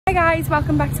Hi guys,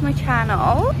 welcome back to my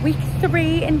channel. Week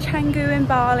 3 in Canggu in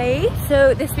Bali.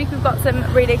 So this week we've got some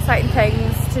really exciting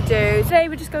things to do. Today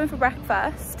we're just going for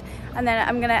breakfast and then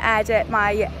I'm gonna edit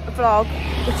my vlog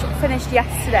which finished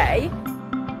yesterday.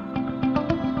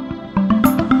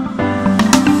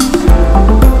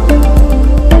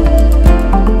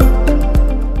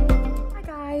 Hi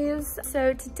guys,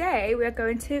 so today we are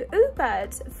going to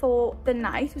Ubud for the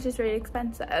night, which is really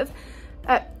expensive.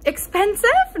 Expensive?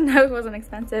 No, it wasn't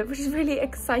expensive, which is really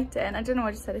exciting. I don't know why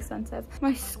I just said expensive.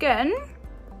 My skin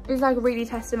is like really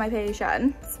testing my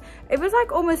patience. It was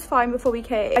like almost fine before we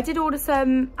came. I did order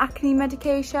some acne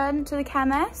medication to the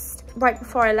chemist right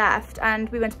before I left and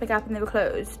we went to pick up and they were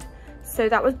closed. So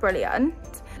that was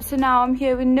brilliant. So now I'm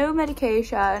here with no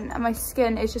medication and my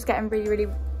skin is just getting really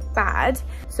bad,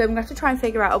 so I'm gonna have to try and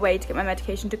figure out a way to get my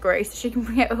medication to Grace so she can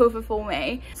bring it over for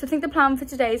me. So I think the plan for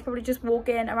today is probably just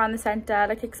walking around the centre,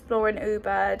 like exploring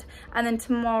Ubud, and then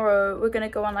tomorrow we're gonna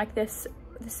go on like this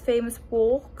famous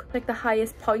walk, like the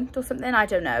highest point or something, I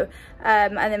don't know,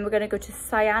 and then we're gonna go to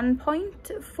Cyan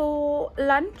Point for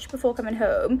lunch before coming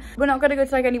home. We're not gonna go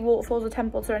to like any waterfalls or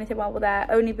temples or anything while we're there,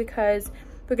 only because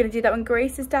we're gonna do that when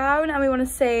Grace is down and we want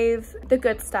to save the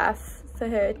good stuff for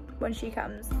her when she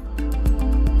comes.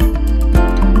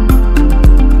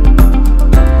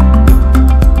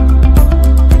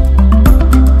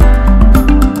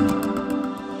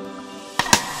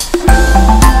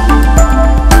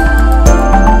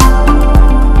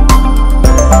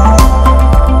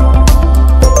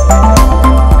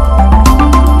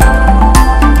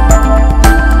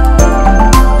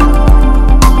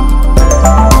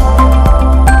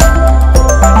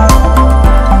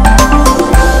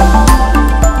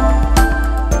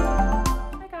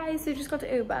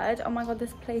 Oh my god,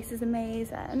 this place is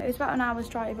amazing. It was about an hour's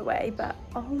drive away, but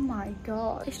oh my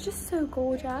god, it's just so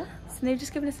gorgeous. And they've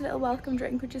just given us a little welcome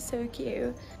drink, which is so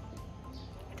cute.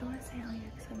 I don't want to say how you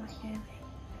because I might hear me.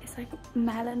 It's like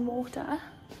melon water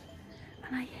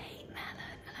and I hate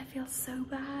melon and I feel so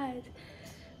bad.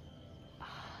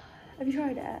 Have you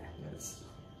tried it? Yeah, it's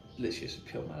literally just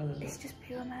pure melon. It's just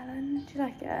pure melon. Do you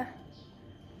like it?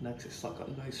 No, because it's like got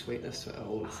no sweetness to it at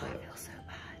all. It's like... I feel so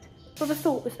bad. Well, the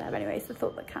thought was there anyway, it's the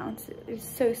thought that counts. It was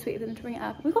so sweet of them to bring it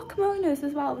up. We've got kimonos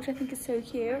as well, which I think is so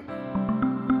cute.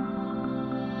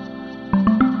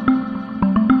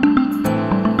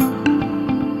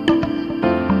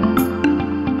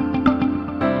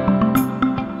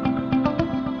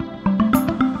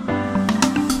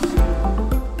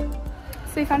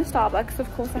 So we found a Starbucks,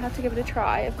 of course I had to give it a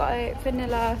try. I've got a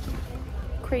vanilla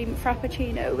cream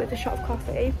frappuccino with a shot of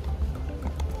coffee.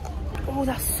 Oh,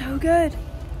 that's so good.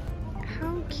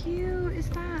 How cute is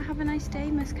that? Have a nice day,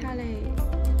 Miss Kelly.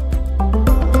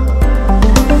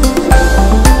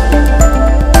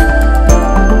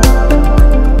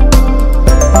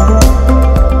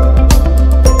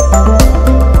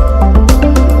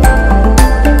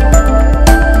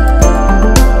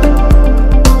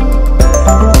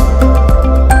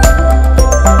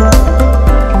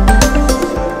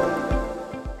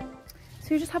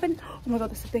 So you're just having, oh my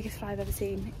god, that's the biggest fly I've ever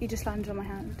seen. He just landed on my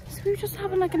hand. So we were just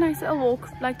having like a nice little walk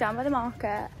like down by the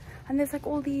market and there's like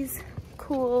all these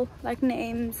cool like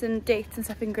names and dates and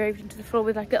stuff engraved into the floor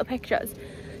with like little pictures.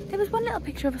 There was one little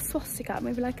picture of a swastika and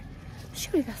we were like,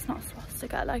 surely that's not a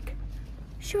swastika, like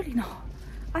surely not.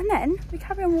 And then we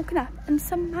carry on walking up and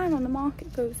some man on the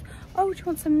market goes, oh, do you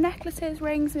want some necklaces,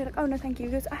 rings? And we're like, oh no thank you.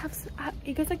 He goes,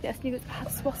 he goes like this and he goes, I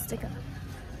have swastika.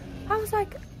 I was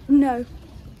like, no.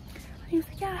 He was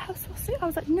like, yeah, I have swastika. I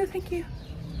was like, no, thank you.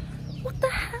 What the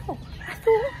hell?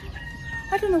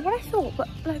 I don't know what I thought, but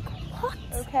like, what?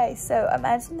 Okay, so I'm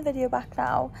editing the video back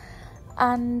now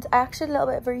and I actually did a little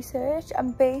bit of research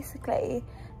and basically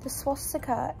the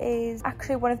swastika is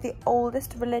actually one of the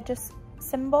oldest religious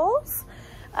symbols.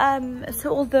 So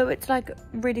although it's like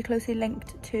really closely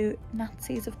linked to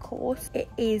Nazis, of course, it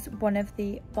is one of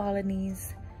the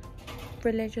Balinese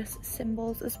religious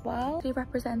symbols as well. It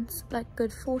represents like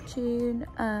good fortune.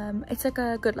 It's like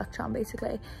a good luck charm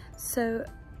basically. So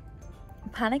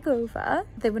panic over,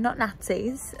 they were not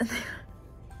Nazis.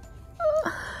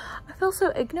 I feel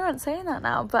so ignorant saying that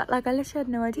now, but like I literally had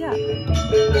no idea.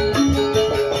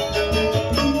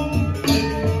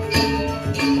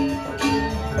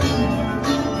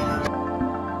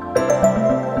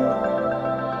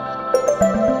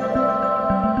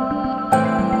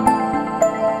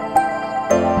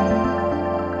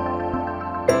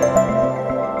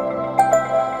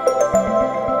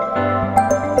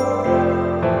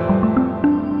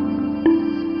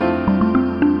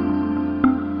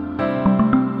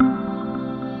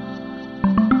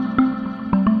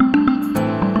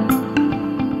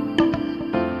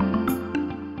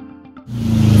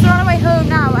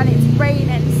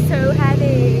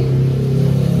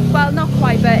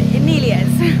 quite, but it nearly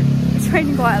is. It's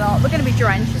raining quite a lot. We're going to be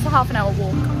drenched. It's a half an hour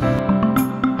walk.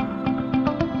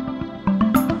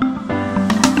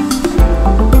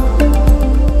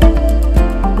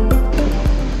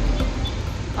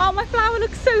 Oh, my flower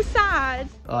looks so sad.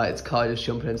 Alright, it's Kai just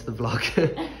jumping into the vlog.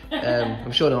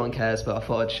 I'm sure no one cares, but I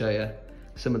thought I'd show you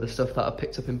some of the stuff that I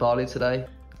picked up in Bali today.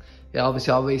 Yeah,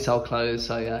 obviously I resell clothes,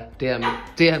 so yeah,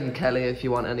 DM Kelly if you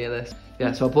want any of this.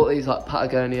 Yeah, so I bought these like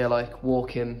Patagonia, like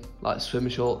walking, like swim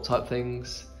short type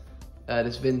things.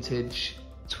 This vintage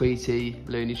Tweety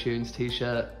Looney Tunes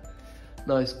t-shirt.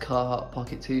 Nice Carhartt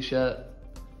pocket t-shirt.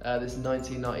 This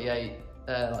 1998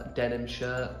 like denim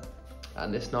shirt.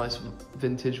 And this nice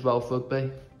vintage Ralph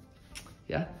Rugby.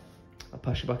 Yeah, I'll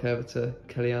pass you back over to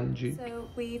Kellyanne Duke. So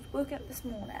we've woken up this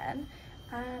morning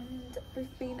and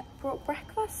we've been brought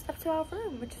breakfast up to our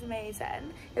room, which is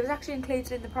amazing. It was actually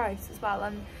included in the price as well,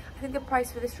 and I think the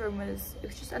price for this room was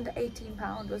just under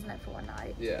 £18, wasn't it, for one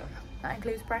night? Yeah. That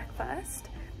includes breakfast.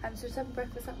 So we're just having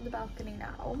breakfast out on the balcony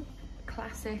now.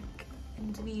 Classic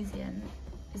Indonesian.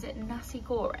 Is it nasi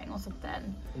goreng or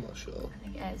something? I'm not sure. I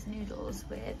think it is noodles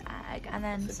with egg and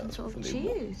then some sort of cheese.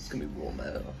 It's gonna be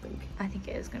watermelon, I think. I think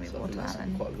it is gonna be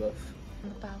watermelon. Quite rough. On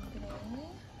the balcony.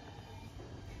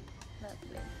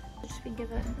 Lovely. I've just been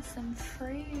given some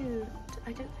fruit.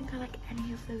 I don't think I like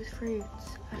any of those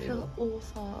fruits. I feel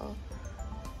awful.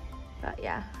 But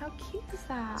yeah, how cute is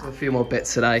that? So a few more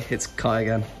bits today. It's Kai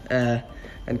again.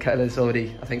 And Kayla's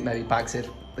already, I think, maybe bagged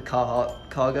the Carhartt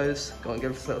cargos. Go and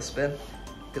give us a little spin.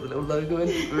 Get the little logo in.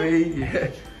 Yeah.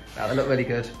 No, they look really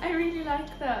good. I really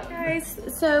like them. Guys,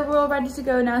 so we're all ready to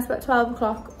go now. It's about 12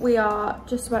 o'clock. We are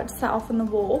just about to set off on the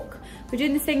walk. We're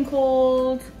doing this thing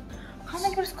called, I can't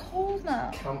think what it's called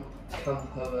now.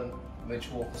 Campuran Ridge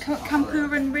Walk.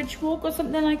 Campuran Ridge Walk or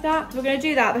something like that. So we're going to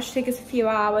do that. That should take us a few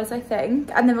hours, I think.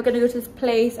 And then we're going to go to this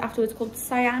place afterwards called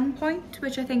Cyan Point,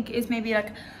 which I think is maybe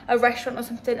like a restaurant or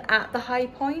something at the high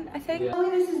point, I think. Yeah.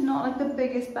 This is not like the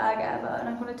biggest bag ever, and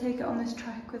I'm going to take it on this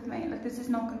trek with me. Like, this is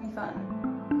not going to be fun.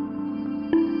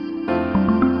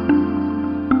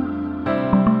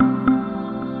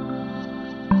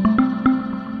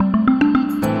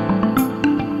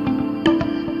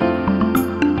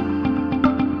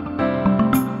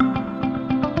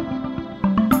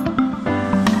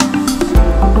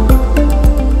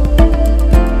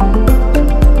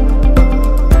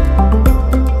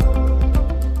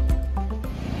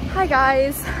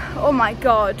 Guys, oh my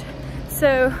god,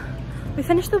 so we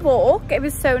finished the walk. It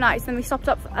was so nice. Then we stopped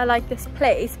up at like this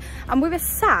place and we were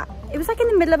sat, it was like in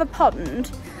the middle of a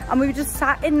pond, and we were just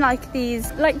sat in like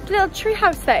these like little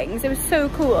treehouse things. It was so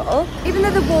cool. Even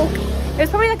though the walk, it was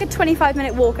probably like a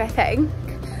 25-minute walk, I think,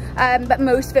 but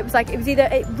most of it was like, it was either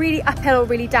really uphill or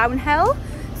really downhill,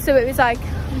 so it was like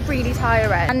really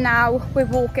tiring. And now we're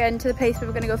walking to the place where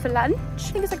we're going to go for lunch. I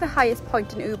think it's like the highest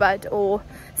point in Ubud or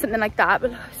something like that,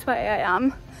 but I swear I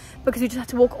am, because we just had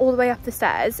to walk all the way up the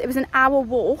stairs. It was an hour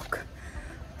walk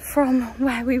from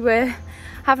where we were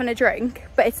having a drink,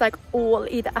 but it's like all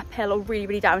either uphill or really,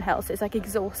 really downhill, so it's like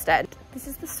exhausted. This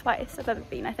is the sweatiest I've ever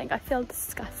been, I think. I feel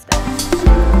disgusting.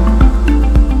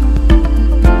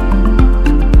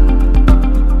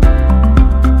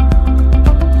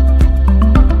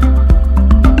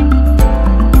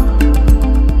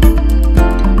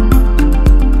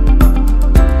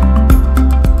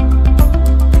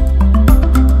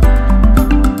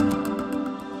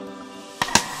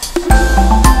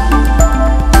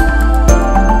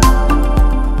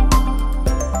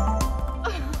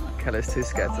 Kelly's too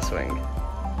scared to swing.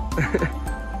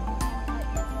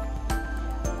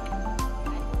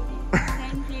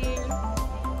 Thank you.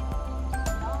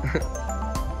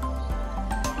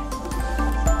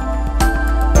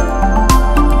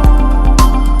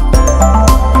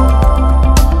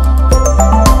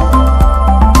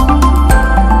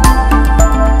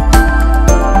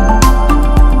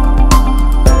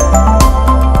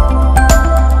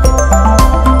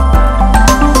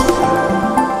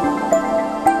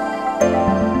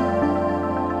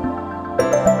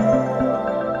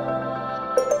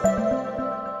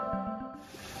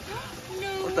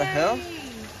 What the hell?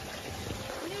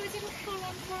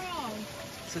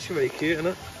 It's actually really cute, isn't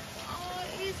it? Oh,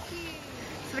 it is cute.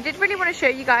 So we did really want to show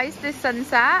you guys this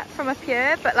sunset from up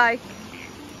here, but like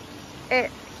it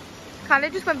kind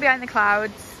of just went behind the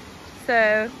clouds,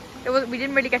 so we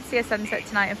didn't really get to see a sunset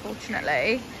tonight,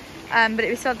 unfortunately, but it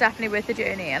was still definitely worth the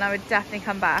journey, and I would definitely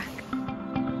come back.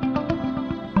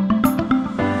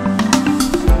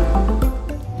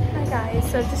 Hi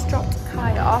guys, so I've just dropped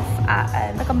Kai off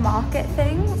at like a market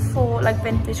thing for like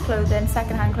vintage clothing,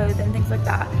 secondhand clothing, things like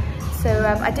that. So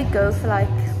I did go for like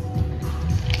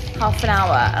half an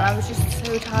hour and I was just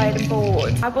so tired and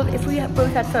bored. If we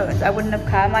both had phones, I wouldn't have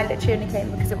come. I literally only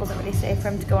came because it wasn't really safe for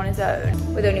him to go on his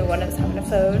own with only one of us having a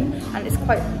phone, and it's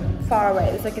quite far away.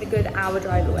 It was like a good hour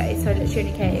drive away, so I literally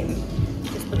only came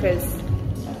just because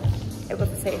it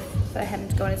wasn't safe for him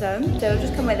to go on his own. So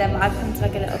just come with him. I've come to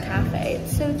like a little cafe.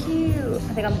 It's so cute.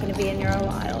 I think I'm gonna be in here a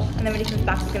while, and then when he comes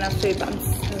back we're gonna have food, but I'm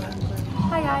so hungry.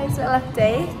 Hi guys, little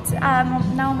update.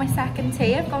 I'm now on my second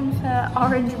tea. I've gone for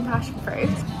orange and passion fruit.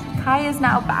 Kai is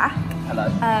now back. Hello.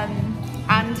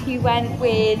 And he went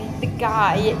with the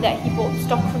guy that he bought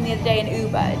stock from the other day in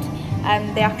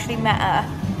Ubud. They actually met her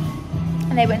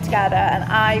and they went together, and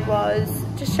I was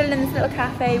just chilling in this little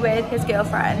cafe with his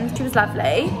girlfriend. She was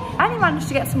lovely. And he managed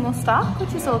to get some more stock,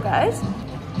 which is all good.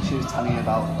 She was telling you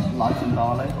about life in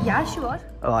Bali. Yeah, she was.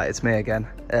 Alright, it's me again.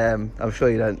 I'm sure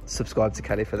you don't subscribe to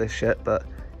Kelly for this shit, but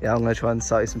yeah, I'm gonna try and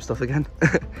sell you some stuff again.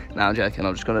 No, I'm joking.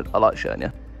 I like showing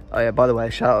you. Oh yeah, by the way,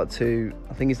 shout out to,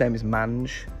 I think his name is Manj.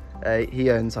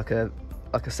 He owns like a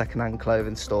second-hand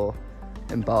clothing store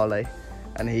in Bali,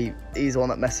 and he's the one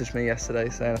that messaged me yesterday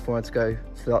saying if I wanted to go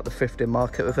to like the thrifting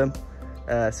market with him.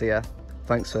 So yeah,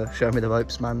 thanks for showing me the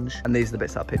ropes, Manj. And these are the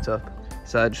bits that I picked up.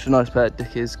 So just a nice pair of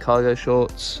Dickies cargo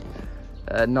shorts,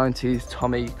 90s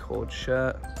Tommy cord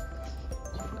shirt,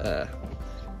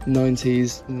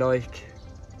 90s Nike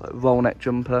like roll neck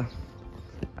jumper,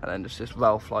 and then just this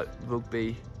Ralph like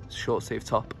rugby short sleeve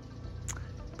top.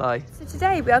 Bye. So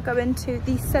today we are going to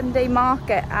the Sunday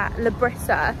market at La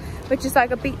Brisa, which is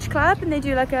like a beach club, and they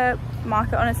do like a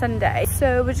market on a Sunday.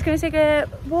 So we're just going to take a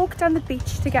walk down the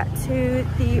beach to get to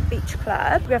the beach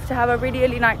club. We have to have a really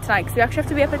early night tonight because we actually have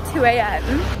to be up at 2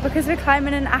 AM because we're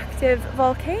climbing an active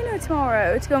volcano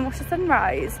tomorrow to go and watch the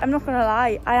sunrise. I'm not going to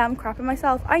lie, I am crapping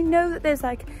myself. I know that there's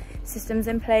like systems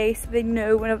in place. They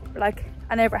know when like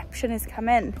an eruption is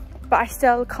coming. But I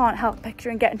still can't help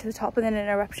picturing getting to the top and then an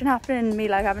eruption happening and me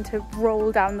like having to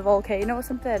roll down the volcano or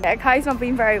something. Yeah, Kai's not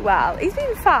been very well. He's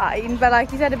been fine, but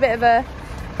like he's had a bit of a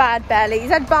bad belly. He's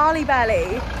had Bali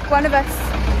belly. One of us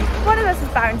is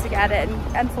bound to get it,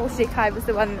 and unfortunately Kai was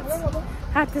the one that's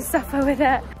had to suffer with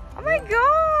it. Oh my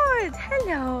god!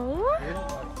 Hello!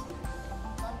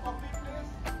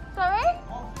 Sorry?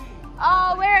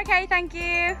 Oh, we're okay, thank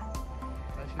you.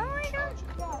 Oh my god.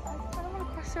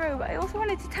 The road, but I also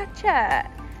wanted to touch it.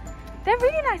 They're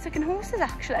really nice looking horses,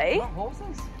 actually. Not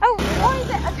horses? Oh, what is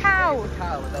it? A cow? A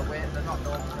cow. They're weird. They're not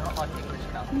normal. They're not like English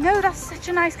cows. No, that's such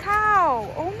a nice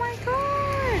cow. Oh my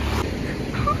god.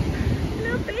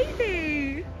 Little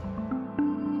baby.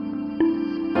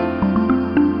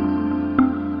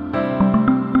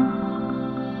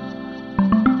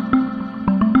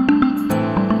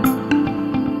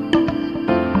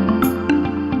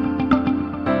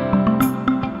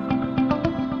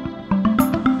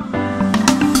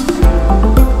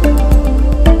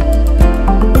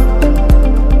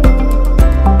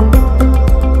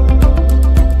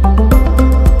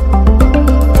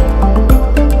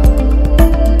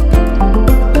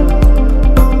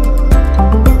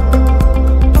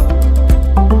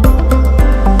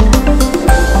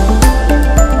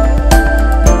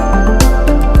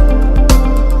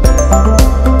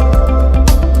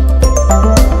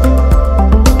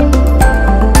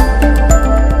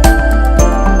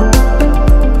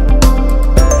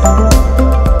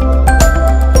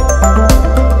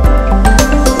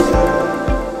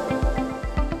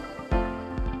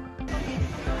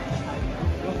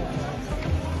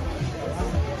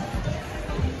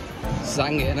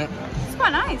 Zangy, innit? It's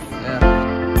quite nice. Yeah.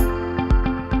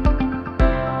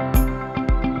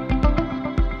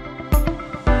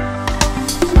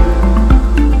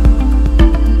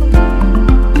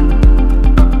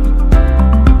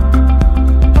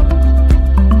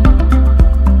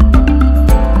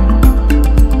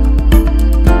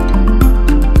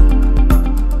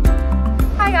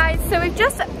 Hi guys, so we've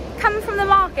just come from the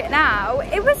market now.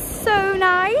 It was so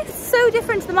nice, so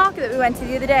different to the market that we went to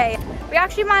the other day. We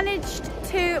actually managed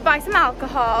to buy some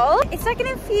alcohol. It's like an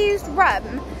infused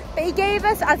rum, but he gave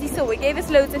us, as you saw, he gave us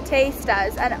loads of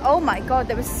tasters, and oh my god,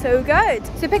 they were so good.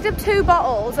 So we picked up 2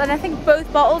 bottles, and I think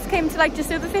both bottles came to like just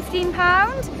over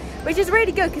 £15, which is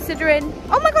really good considering,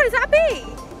 oh my god, is that a bee?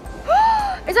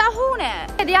 Is that a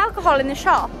hornet? The alcohol in the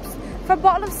shops, for a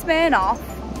bottle of Smirnoff,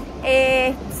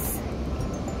 it's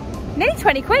nearly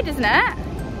 20 quid, isn't it?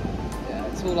 Yeah,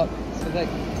 it's all like, so they...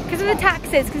 Because of the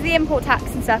taxes, because the import tax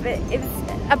and stuff, it was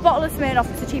a bottle of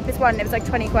Smirnoff was the cheapest one. It was like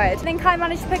 20 quid. And then Kai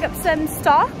managed to pick up some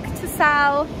stock to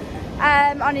sell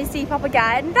on his Depop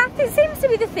again. That seems to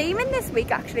be the theme in this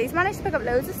week, actually. He's managed to pick up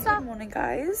loads of stuff. Good morning,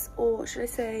 guys, or should I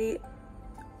say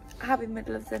happy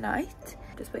middle of the night.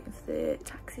 Just waiting for the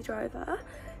taxi driver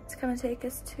to come and take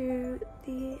us to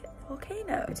the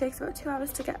volcano. It takes about 2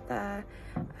 hours to get there,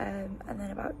 and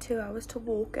then about 2 hours to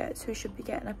walk it, so we should be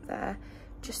getting up there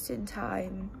just in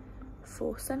time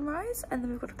for sunrise, and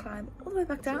then we've got to climb all the way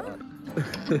back down.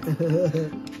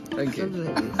 Thank you.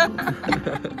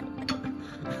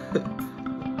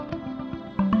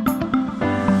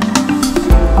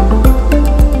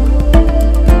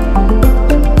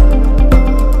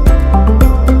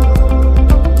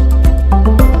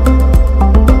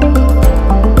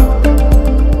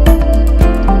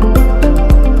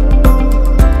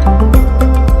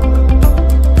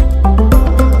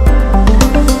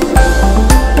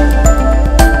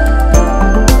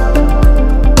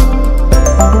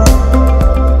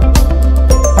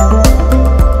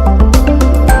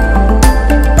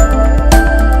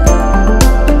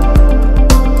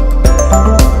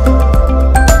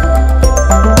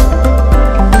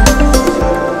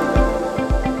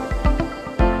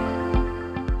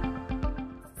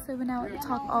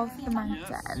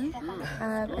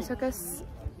 It took us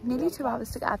nearly 2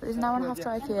 hours to get up. It was an hour and a half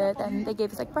drive here. Then they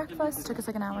gave us like breakfast. It took us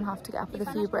like an hour and a half to get up with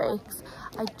a few breaks.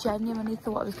 I genuinely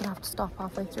thought I was gonna have to stop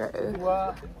halfway through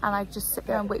and I just sit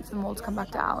there and wait for them all to come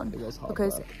back down,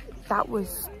 because that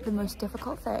was the most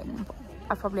difficult thing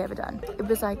I've probably ever done. It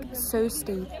was like so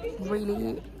steep,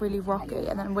 really, really rocky,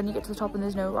 and then when you get to the top and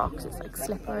there's no rocks, it's like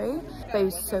slippery, but it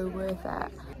was so worth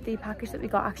it. The package that we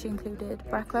got actually included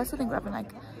breakfast. I think we're having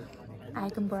like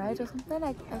egg and bread or something,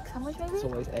 egg sandwich maybe? It's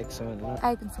always egg something, isn't it?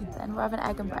 Egg and something. We're having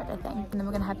egg and bread, I think. And then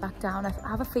we're gonna head back down. I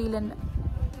have a feeling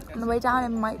on the way down it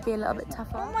might be a little bit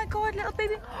tougher. Oh my god, little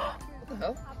baby. What the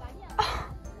hell? Oh.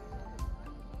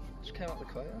 Just came out the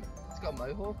crater. It's got a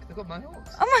mohawk. They've got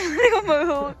mohawks. Oh my god, they got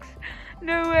mohawks.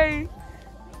 No way.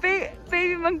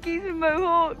 Baby monkeys with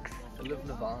mohawks. I love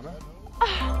Nirvana.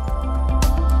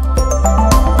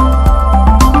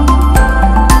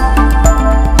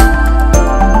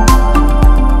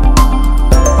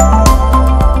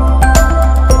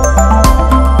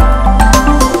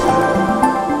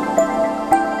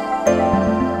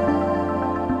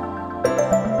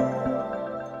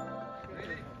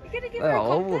 They're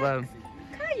all of them.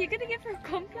 Kai, you're gonna give her a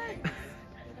complex.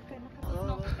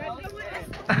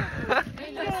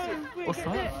 What's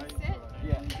that?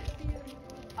 Yeah.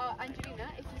 Angelina,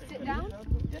 if you sit down.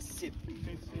 Yes, sit.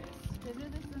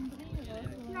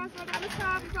 Ja, ich wollte alles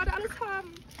haben, ich wollte alles haben.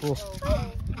 Oh.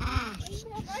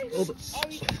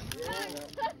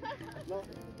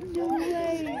 No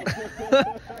way.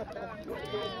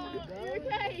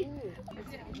 Okay.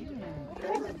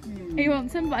 He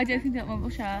wants some, but I don't think that one will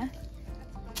share.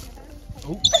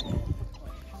 Oh.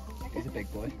 He's a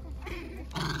big boy.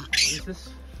 What is this?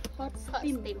 Hot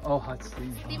steam. Oh, hot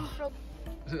steam. Steam from.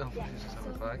 Is it? I thought she was just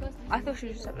having a fag. I thought she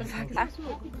was just having a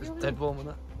fag. It's dead warm,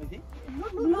 isn't it?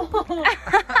 No.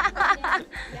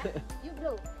 You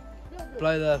blow.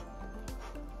 Blow there.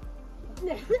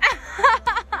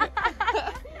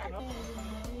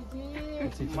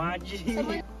 Magic.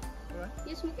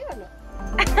 Yes, we can.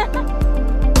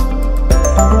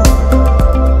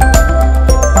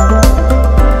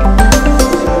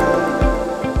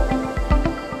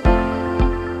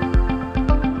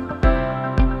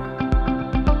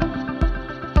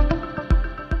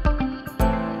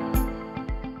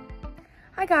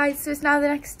 Hi guys, so it's now the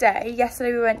next day.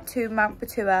 Yesterday we went to Mount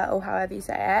Batua, or however you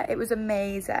say it. It was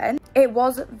amazing. It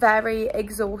was very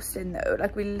exhausting though.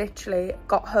 Like we literally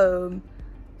got home,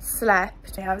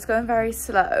 slept. I was going very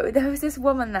slow. There was this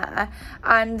woman there,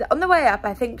 and on the way up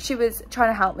I think she was trying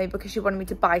to help me because she wanted me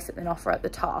to buy something off her at the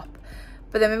top.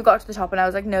 But then when we got to the top and I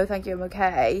was like, no thank you, I'm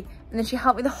okay. And then she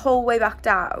helped me the whole way back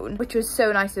down, which was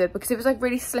so nice of her because it was like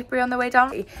really slippery on the way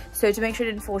down. So to make sure I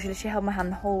didn't fall, she literally held my hand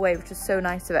the whole way, which was so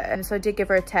nice of it. And so I did give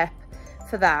her a tip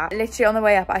for that. Literally on the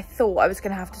way up I thought I was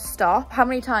gonna have to stop. How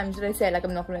many times did I say like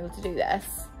I'm not gonna be able to do this?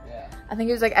 Yeah. I think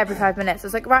it was like every 5 minutes. I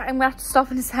was like, right, I'm gonna have to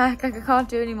stop in a sec, like I can't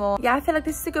do anymore. Yeah, I feel like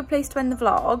this is a good place to end the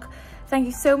vlog. Thank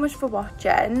you so much for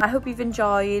watching. I hope you've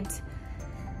enjoyed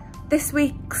this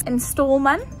week's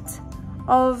installment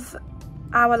of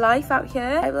our life out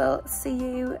here. I will see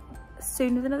you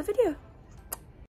soon with another video.